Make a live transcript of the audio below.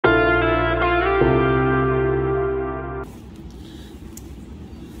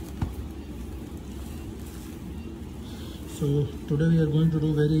today we are going to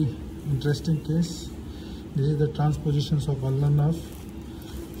do very interesting case. This is the transpositions of ulnar nerve.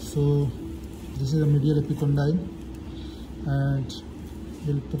 So this is the medial epicondyle, and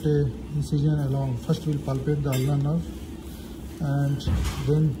we'll put a incision along. First we'll palpate the ulnar nerve, and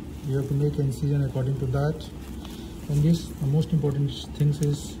then we have to make an incision according to that. And this, the most important things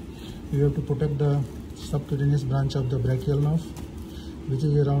is we have to protect the subcutaneous branch of the brachial nerve, which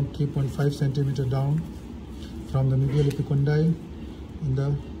is around 3.5 centimeter down from the medial epicondyle in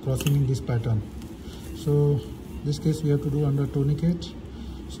the crossing in this pattern. So this case we have to do under tourniquet.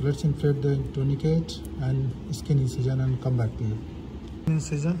 So let's inflate the tourniquet and skin incision and come back to you.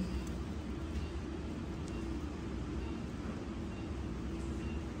 Incision.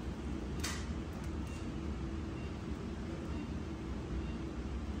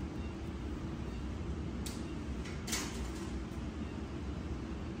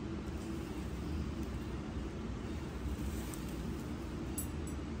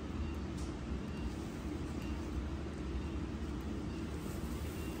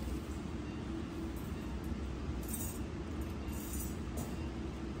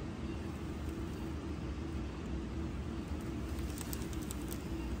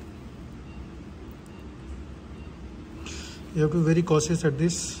 You have to be very cautious at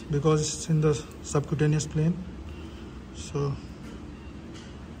this because it's in the subcutaneous plane. So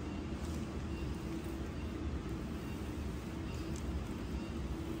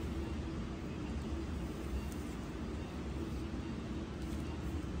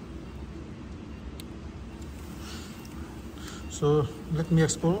let me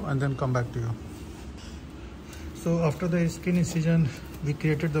explore and then come back to you. So after the skin incision, we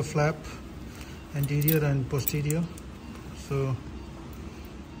created the flap, anterior and posterior. So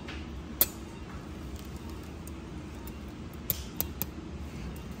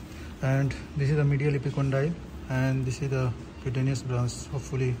and this is the medial epicondyle, and this is the cutaneous branch.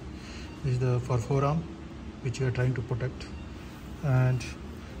 Hopefully this is the forearm which we are trying to protect. And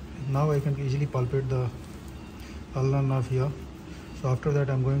now I can easily palpate the ulnar nerve here. So after that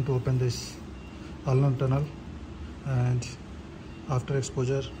I'm going to open this ulnar tunnel, and after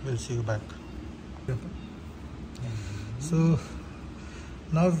exposure we'll see you back. So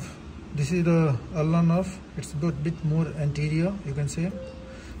now this is the ulnar nerve. It's a bit more anterior, you can say,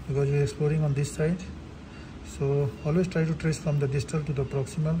 because we are exploring on this side. So always try to trace from the distal to the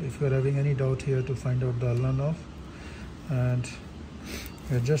proximal if you are having any doubt here to find out the ulnar nerve. And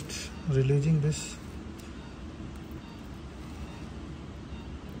we are just releasing this.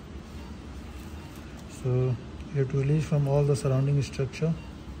 So you have to release from all the surrounding structure.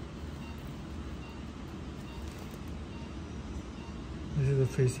 This is the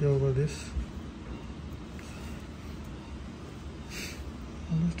fascia over this.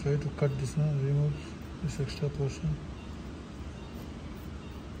 Let's try to cut this now, remove this extra portion.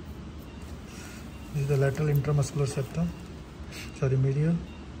 This is the lateral intramuscular septum, sorry, medial.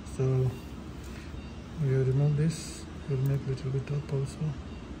 So we will remove this. We'll make a little bit up also.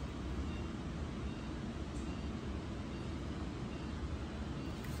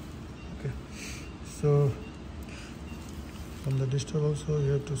 Okay, so from the distal also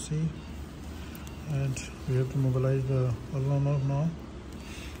you have to see, and we have to mobilize the ulnar nerve now.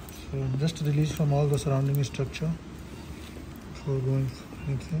 So just release from all the surrounding structure before going for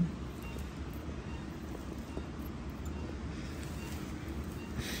anything.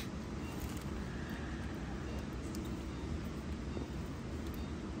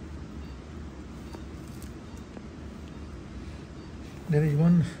 There is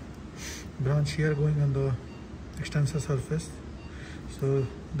one branch here going on the extensor surface, so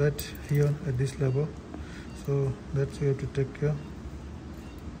that here at this level, so that's we have to take care.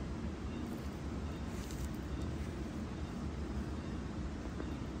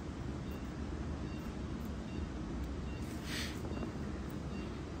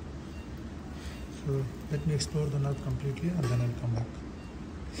 So let me explore the nerve completely and then I'll come back.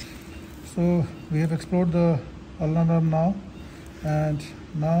 So we have explored the ulnar nerve now, and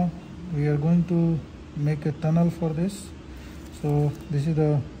now we are going to make a tunnel for this. So this is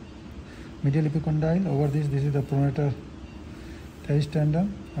the medial epicondyle. Over this is the pronator teres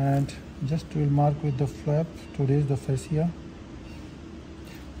tendon, and just we'll mark with the flap to raise the fascia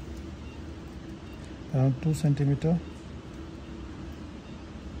around 2 centimeter.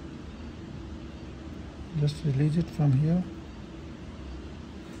 Just release it from here.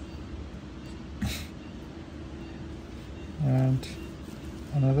 And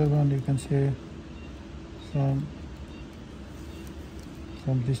another one you can say from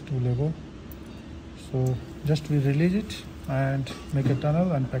these two level. So just we release it and make a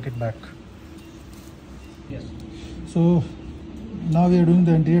tunnel and pack it back. Yes. So now we are doing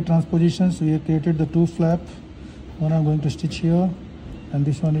the anterior transpositions. We have created the two flap. One I'm going to stitch here, and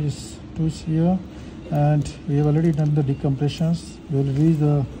this one is twist here. And we have already done the decompressions. We will release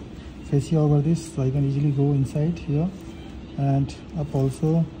the fascia over this, so I can easily go inside here and up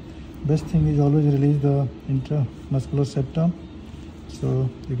also. Best thing is always release the intramuscular septum, so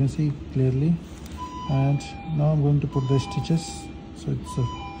you can see clearly. And now I'm going to put the stitches, so it's a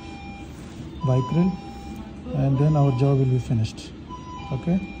vicryl, and then our job will be finished.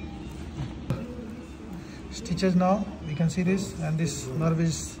 Okay, stitches now, you can see this, and this nerve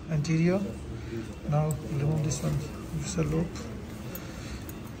is anterior. Now remove this one, it's a loop.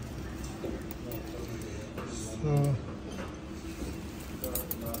 So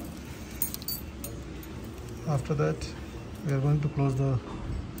after that we are going to close the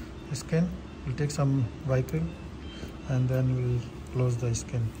skin. We'll take some vicryl and then we'll close the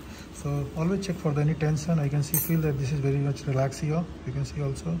skin. So always check for any tension. I can feel that this is very much relaxed here, you can see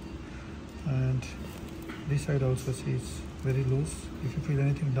also, and this side also see it's very loose. If you feel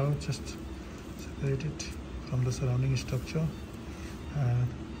anything down, just separate it from the surrounding structure, and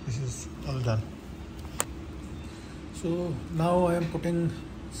this is all done. So now I am putting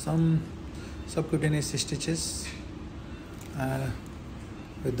some subcutaneous stitches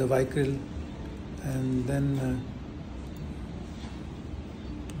with the vicryl, and then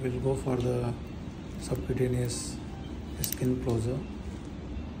we'll go for the subcutaneous skin closure.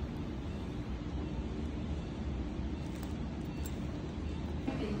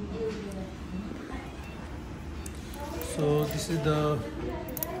 So this is the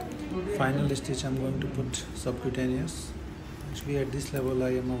final stitch I'm going to put subcutaneous. Actually at this level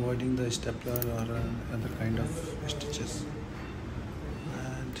I am avoiding the stapler or other kind of stitches.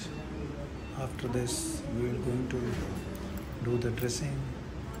 And after this we are going to do the dressing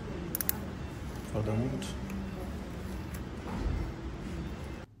for the wound.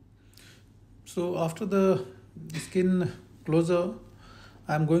 So after the skin closure,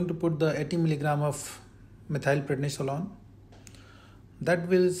 I am going to put the 80 milligram of methylprednisolone.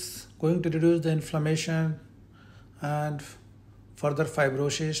 That is going to reduce the inflammation and further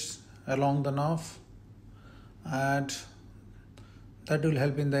fibrosis along the nerve, and that will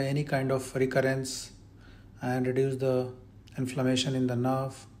help in the any kind of recurrence and reduce the inflammation in the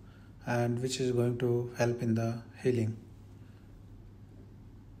nerve, and which is going to help in the healing.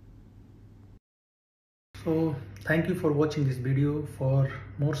 So thank you for watching this video. For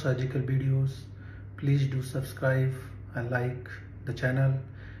more surgical videos, please do subscribe and like the channel.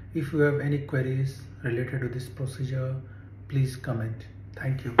 If you have any queries related to this procedure, please comment.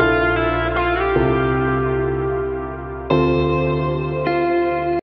 Thank you.